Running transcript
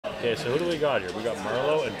Okay, so who do we got here? We got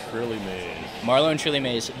Marlow and TrillyMay. Marlow and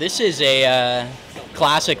TrillyMay. This is a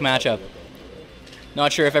classic matchup.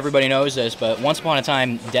 Not sure if everybody knows this, but once upon a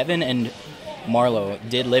time, Devin and Marlow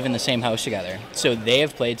did live in the same house together. So they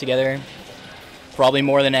have played together probably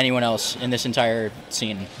more than anyone else in this entire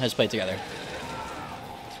scene has played together.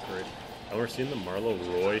 That's great. And we're seeing the Marlow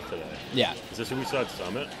Roy today. Yeah. Is this who we saw at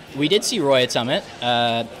Summit? We did see Roy at Summit.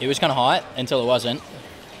 It was kind of hot until it wasn't.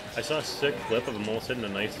 I saw a sick clip of him almost hitting a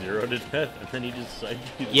nice 0 to death, and then he just side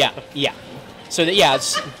Yeah. So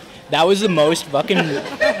that was the most fucking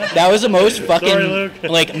Sorry,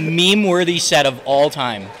 like meme-worthy set of all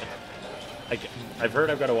time. I've heard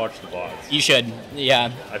I've got to watch the VODs. You should,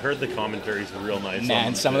 yeah. I've heard the commentary's real nice.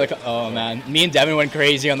 Man, man, me and Devin went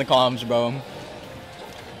crazy on the comms, bro.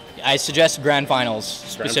 I suggest Grand Finals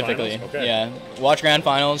specifically. Finals? Okay. Yeah, watch Grand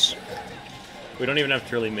Finals. We don't even have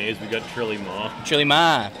TrillyMay, we got TrillyMay.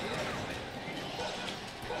 TrillyMay.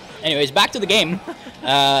 Anyways, back to the game.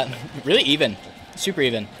 Really even, super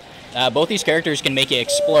even. Both these characters can make you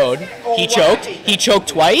explode. He choked. He choked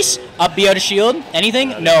twice. Up B out of shield.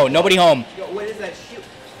 Anything? No, nobody home. What is that shield?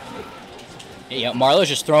 Yeah, Marlow's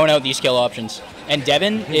just throwing out these kill options. And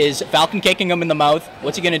Devin is Falcon kicking him in the mouth.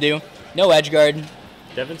 What's he going to do? No edge guard.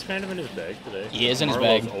 Devin's kind of in his bag today. He is in his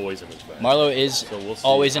Marlow's bag. Always in his bag. Marlow is So we'll see.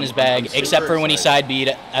 always in his bag, I'm except for when he side excited. beat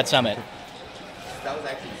at Summit. That was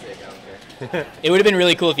actually sick. I don't care. It would have been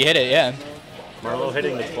really cool if you hit it, yeah. Marlow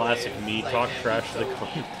hitting the classic me talk trash to the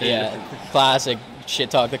commentator. Yeah, classic shit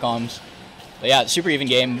talk the comms. But yeah, super even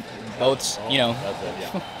game. Both, you know, That's it,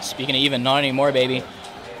 yeah. speaking of even, not anymore, baby.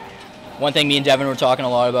 One thing me and Devin were talking a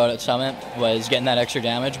lot about at Summit was getting that extra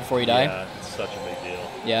damage before you die. Yeah, it's such a big deal.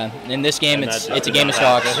 Yeah, in this game, And it's that a game of does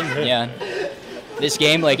not stocks. happen. Yeah, this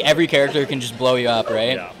game, like every character can just blow you up,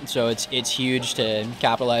 right? Yeah. So it's huge to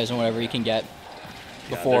capitalize on whatever you can get Yeah,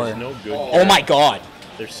 before. there's no good Oh my God!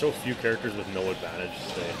 There's so few characters with no advantage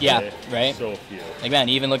today. Yeah, right? So few. Like man,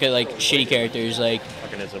 even look at like shitty characters like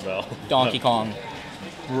Fucking Isabel. Donkey Kong.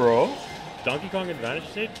 Bro. Donkey Kong advantage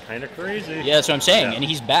state? Kind of crazy. Yeah, that's what I'm saying, Yeah. and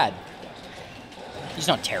he's bad. He's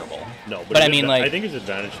not terrible. No, but I his mean, adva- like, I think his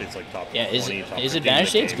advantage state's like top Yeah, 20, top his 15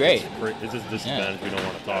 advantage in the state's game. great. It's his disadvantage we don't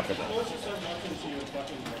want to talk about. Well,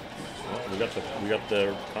 we got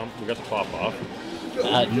the pop off.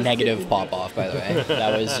 negative pop off, by the way.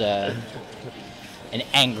 That was an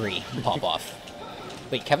angry pop off.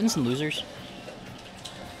 Wait, Kevin's in losers?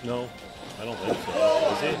 No, I don't think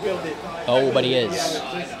so. Is he? Oh, but he is.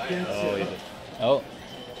 Oh, he's Oh,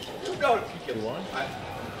 2-1?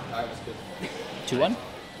 I was good. 2-1?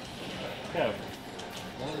 Yeah.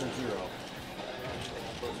 1 or 0.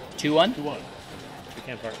 2-1? 2-1. I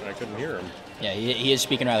can't talk. I couldn't hear him. Yeah, he is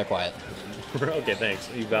speaking rather quiet. Okay, thanks.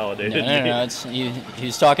 You No, validated no, me. no, it's, he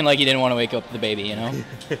was talking like he didn't want to wake up the baby, you know?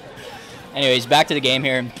 Anyways, back to the game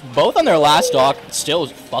here. Both on their last stock, still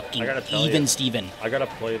fucking I gotta tell even you. Steven. I gotta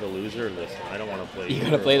play the loser of this. I don't want to play. You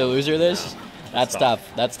gotta play the loser of this? That's tough.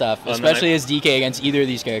 That's tough. And then Especially I- as DK against either of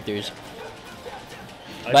these characters.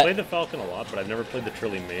 I but- played the Falcon a lot, but I've never played the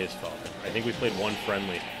TrillyMay's Falcon. I think we played one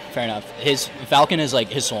friendly. Fair enough. His Falcon is like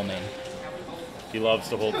his soul main. He loves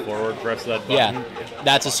to hold forward, press that button. Yeah,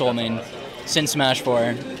 that's his soul main. Since Smash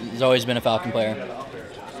 4, he's always been a Falcon player.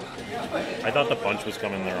 I thought the punch was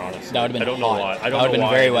coming there, honestly. That would've been I don't hot. know why. I That don't would've know been why.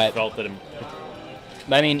 very I just wet. felt that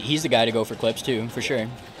But I mean, he's the guy to go for clips too, for sure.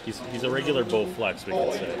 he's a regular bow flex, we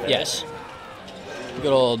can say. Yes.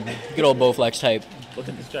 Good old Bowflex type. Look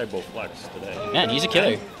at this guy bow flex today. Man, he's a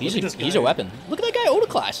killer. Look at this He's guy. a weapon. Look at that guy, Oda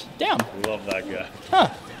class. Damn. We love that guy. Huh.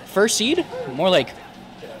 First seed? More like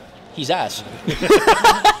he's ass.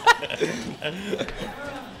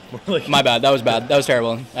 More like My bad. That was bad. That was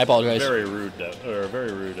terrible. I apologize. very rude.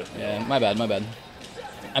 Very rude. Yeah, my bad.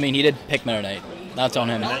 I mean, he did pick Meta Knight. That's on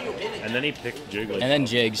him. And then he picked Jiggly. And then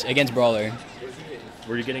Jigs against Brawler.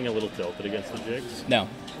 Were you getting a little tilted against the Jigs? No.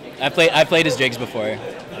 I played as Jigs before.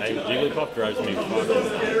 Jigglypuff drives me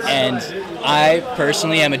fucking. And I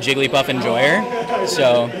personally am a Jigglypuff enjoyer,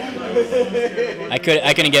 so I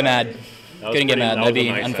couldn't get mad. Couldn't get mad. That'd be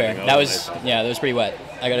unfair. That was pretty wet,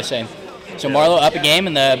 I gotta say. So Marlow up a game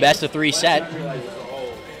in the best of 3 set.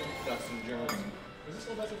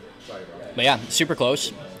 But yeah, super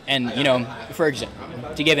close. And you know,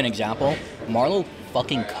 to give an example, Marlow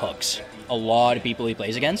fucking cooks a lot of people he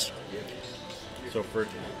plays against. So for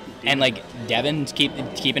And like Devin's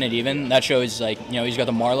keeping it even. That shows like, you know, he's got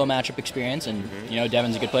the Marlow matchup experience, and you know,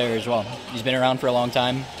 Devin's a good player as well. He's been around for a long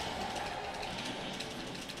time.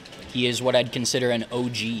 He is what I'd consider an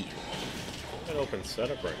OG. an open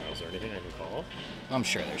setup right now. Is there anything I can call? I'm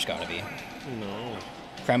sure there's got to be. No.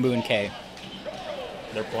 Krembu and K.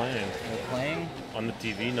 They're playing They're playing. on the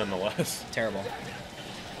TV nonetheless. Terrible.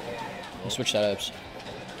 Switch setups.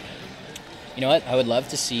 You know what? I would love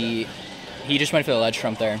to see... He just went for the ledge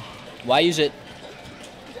trump there. Why use it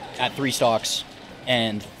at 3 stocks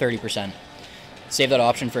and 30%? Save that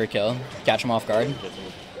option for a kill. Catch him off guard.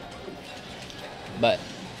 But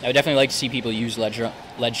I would definitely like to see people use ledge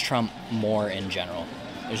trump more in general.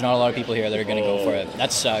 There's not a lot of people here that are going to go for it.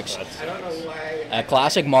 That sucks. I don't know why. A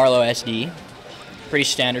classic Marlow SD. Pretty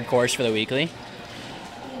standard course for the weekly.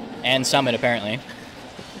 And Summit, apparently.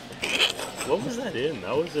 What was that in?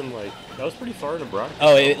 That was in, like... That was pretty far in a bracket.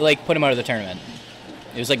 Oh, it, like, put him out of the tournament.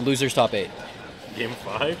 It was like losers top 8. Game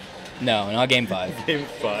 5? No, not game 5. Game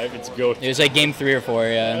 5, it's go. It was like game 3 or 4,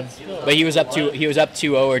 yeah. But he was up 2-0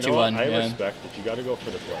 or 2-1. I Yeah. respect it. You got to go for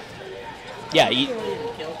the play. Yeah.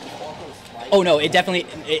 Oh no, it definitely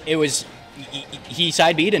it was. He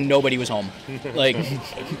side beat and nobody was home. Like.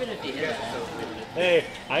 Hey,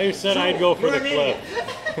 I said I'd go for the clip.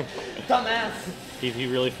 Dumbass. He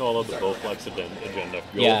really followed the Bowflex agenda.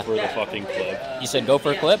 Go Yeah. for the fucking clip. You said go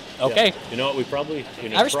for a clip? Okay. Yeah. You know what? We probably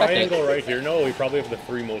I respect it. triangle right here. No, we probably have the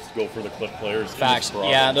 3 most go for the clip players. in this Facts.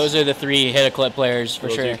 province. Yeah, those are the 3 hit a clip players for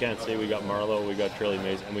Those sure. you can't say. We got Marlow, we got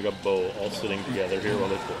TrillyMay, and we got Bo all sitting together here while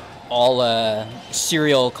they play. All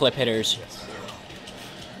serial clip hitters.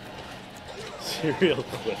 Serial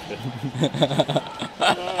clip.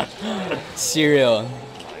 Serial.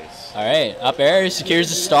 Nice. All right, up air secures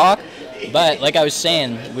the stock, but like I was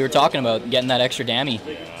saying, we were talking about getting that extra dammy,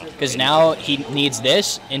 because now he needs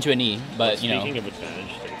this into a knee. But you know, Speaking of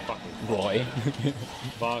advantage, they fucking Roy.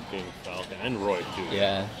 fucking Falcon and Roy too.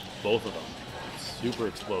 Yeah. Both of them. Super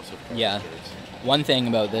explosive. Yeah. characters. One thing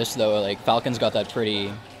about this though, like Falcon's got that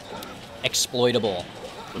pretty exploitable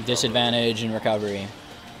disadvantage in recovery.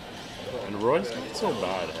 And Roy's not so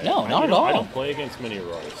bad. Hey? No, not at all. I don't play against many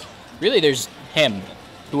Roys. Really, there's him.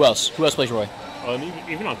 Who else? Who else plays Roy? And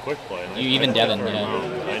even on quick play. You even Devin, I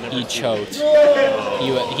yeah. never He see- choked.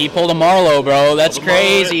 He pulled a Marlow, bro. That's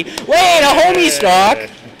crazy. Wait, a homie stock.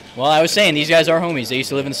 Well, I was saying these guys are homies. They used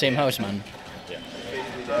to live in the same house, man. Yeah.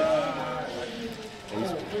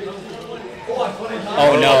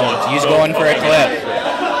 Oh no, he's going for a clip.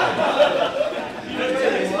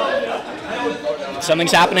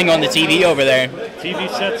 Something's happening on the TV over there. TV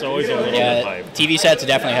set's always a little bit Yeah, hype. TV set's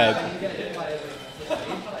definitely hype.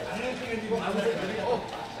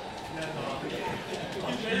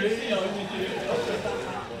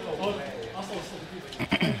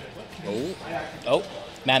 Oh,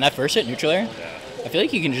 man, that first hit, neutral air. Yeah. I feel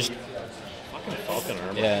like you can just, Fucking Falcon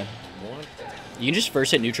armor. yeah, What? you can just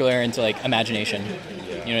first hit neutral air into like imagination.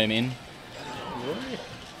 Yeah. You know what I mean?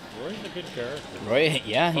 Roy's a good character. Roy,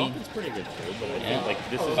 yeah, he. Falcon's pretty good too, but I Yeah. think like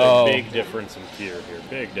this is Oh. a big difference in tier here.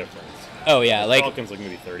 Big difference. Oh yeah, like Falcon's like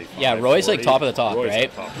maybe 35. Yeah, Roy's, like, 40. top of the top, Roy's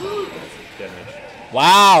right? Top. Damage.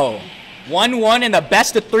 wow, 1-1 in the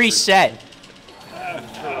best of 3 set.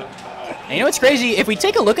 And you know what's crazy? If we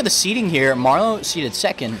take a look at the seating here, Marlow seated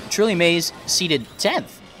 2nd, TrillyMay's seated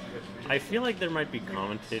 10th. I feel like there might be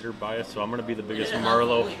commentator bias, so I'm gonna be the biggest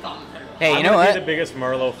Marlow. Hey, you I'm know gonna what? be the biggest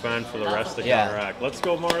Marlow fan for the rest of Yeah. counteract. Let's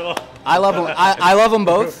go, Marlow. I love them. I love them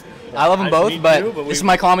both. I love them Me both, but too, but this is we-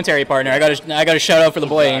 my commentary partner. I gotta shout out for the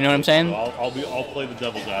boy. You know what I'm saying? I'll play the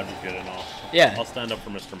devil's advocate and Yeah. I'll stand up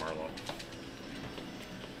for Mr. Marlow.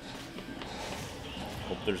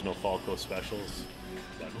 Hope there's no Falco specials.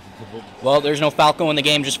 Well, there's no Falcon in the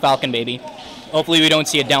game, just Falcon, baby. Hopefully, we don't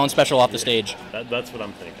see a down special off the stage. That's what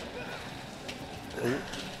I'm thinking.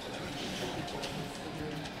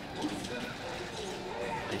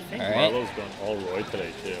 I think All right. Marlowe's gone all Roy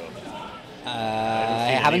today too.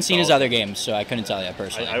 I haven't seen his other games, so I couldn't tell you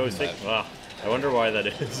personally. I was thinking, I wonder why that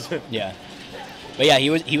is. Yeah, but yeah,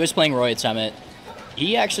 he was playing Roy at Summit.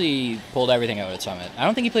 He actually pulled everything out at Summit. I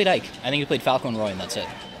don't think he played Ike. I think he played Falcon and Roy, and that's it.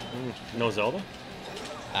 No Zelda?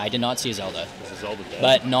 I did not see Zelda, Is Zelda dead?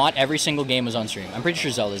 but not every single game was on stream. I'm pretty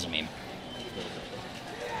sure Zelda's a meme.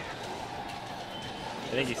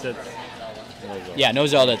 I think he said no Zelda. Yeah, no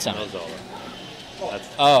Zelda at No Summit. Zelda. That's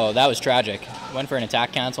Oh, that was tragic. Went for an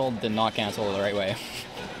attack cancel, did not cancel the right way.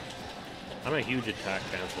 I'm a huge attack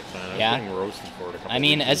cancel fan. I was Yeah. getting roasted for it a couple I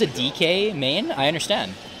mean, weeks as a ago. DK main, I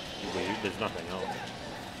understand. There's nothing else.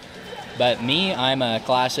 But me, I'm a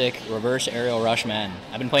classic reverse aerial rush man.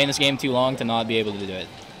 I've been playing this game too long to not be able to do it.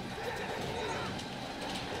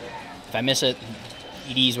 If I miss it,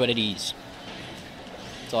 it is what it is.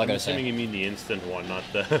 That's all I I'm gotta assuming say. you mean the instant one, not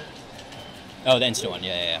the... Oh, the instant one,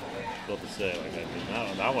 yeah. What to say? Like, I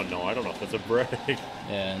mean, that one, no, I don't know if it's a break.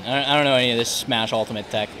 Yeah, I don't know any of this Smash Ultimate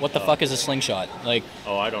tech. What the fuck is a slingshot? Like,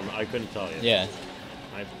 Oh, I couldn't tell you. yeah.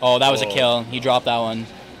 I- Oh, that was a kill. He dropped that one.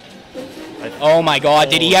 I- Oh my god,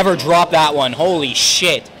 did he ever drop that one? Holy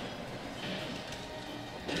shit.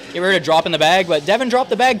 Get rid of dropping the bag, but Devin dropped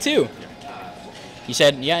the bag too. He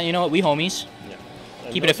said, yeah, you know what, we homies.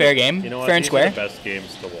 Yeah. Keep it a fair game, you know what? fair and These square. are the best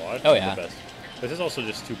games to watch. Oh, yeah. The best. This is also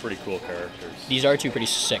just two pretty cool characters. These are two pretty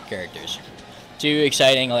sick characters. Two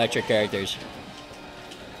exciting electric characters.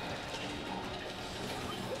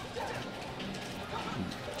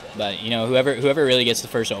 But, you know, whoever really gets the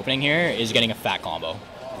first opening here is getting a fat combo.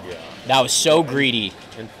 Yeah. That was so greedy.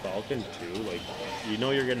 And Falcon, too. Like, you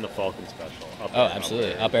know you're getting the Falcon special. Oh,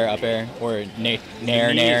 absolutely. Up air, or nair.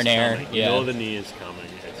 Yeah. Yeah. You know the knee is coming.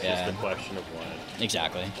 It's Yeah. just a question of when.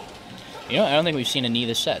 Exactly. You know, I don't think we've seen a knee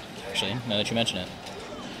this set, actually, now that you mention it.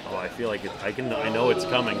 Oh, I feel like I know it's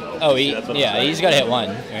coming, though. Oh, See, that's what I'm yeah, saying. he's got to hit one,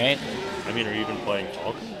 right? I mean, are you even playing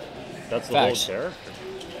Falcon? That's the Facts. whole character.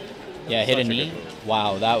 Yeah, hit a Such a knee. good move.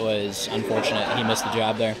 Wow, that was unfortunate. He missed the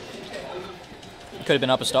jab there. Could have been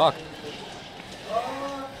up a stock.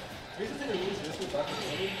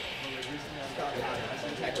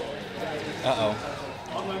 Uh-oh.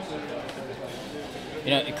 You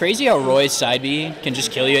know, crazy how Roy's side B can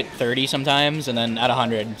just kill you at 30 sometimes, and then at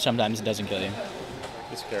 100, sometimes it doesn't kill you.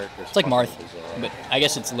 This character. It's like Marth, but I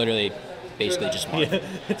guess it's literally basically just Marth. Yeah,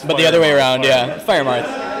 it's But the other way Fire around, Marth, yeah. Fire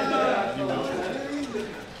Marth.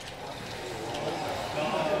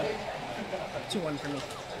 2-1 for me.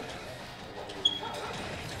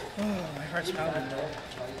 Oh, my heart's pounding, bro.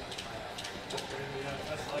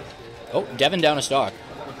 Oh, Devin down a stock.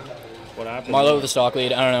 What happened? Marlow with the stock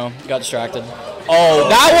lead. I don't know. Got distracted. Oh,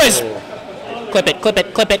 that was... Clip it, clip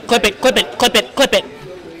it, clip it, clip it, clip it, clip it, clip it.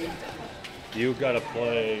 You gotta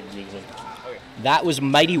play Guzman. That was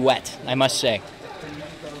mighty wet, I must say.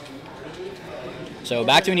 So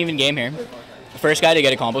back to an even game here. The first guy to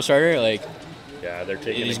get a combo starter, like, Yeah, they're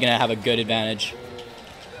taking. he's going to have a good advantage.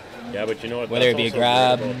 Yeah, but you know what? Whether it that's be a also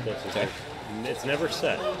grab- weird about this is Okay. It's never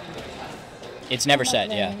set. It's never set,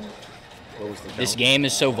 yeah. What was the This count? game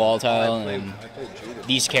is so volatile, and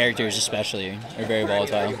these characters especially are very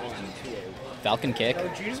volatile. Falcon kick. Oh,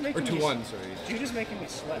 Judah's making Or 2-1, sorry. Judah's making me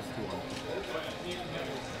sweat.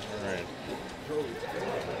 All right.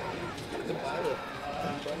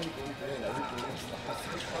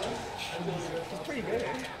 It's pretty good.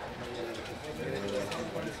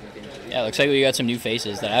 Yeah, looks like we got some new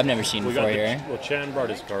faces that I've never seen We before got here. well, Chan brought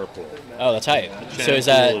his carpool. Oh, that's hype. Chan So is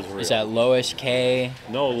pool is real. that Lois, K?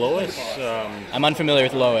 No, Lois. I'm unfamiliar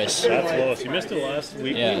with Lois. That's Lois. You missed it last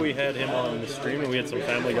week. Yeah. We had him on the stream, and we had some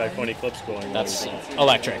Family Guy funny clips going. That's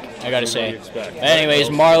electric, I gotta What do say. you expect? Anyways,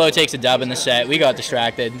 Marlow takes a dub in the set. We got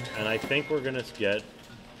distracted. And I think we're gonna get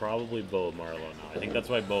probably Bo Marlow now. I think that's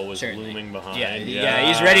why Bo was Certainly. looming behind. Yeah,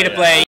 he's ready to play.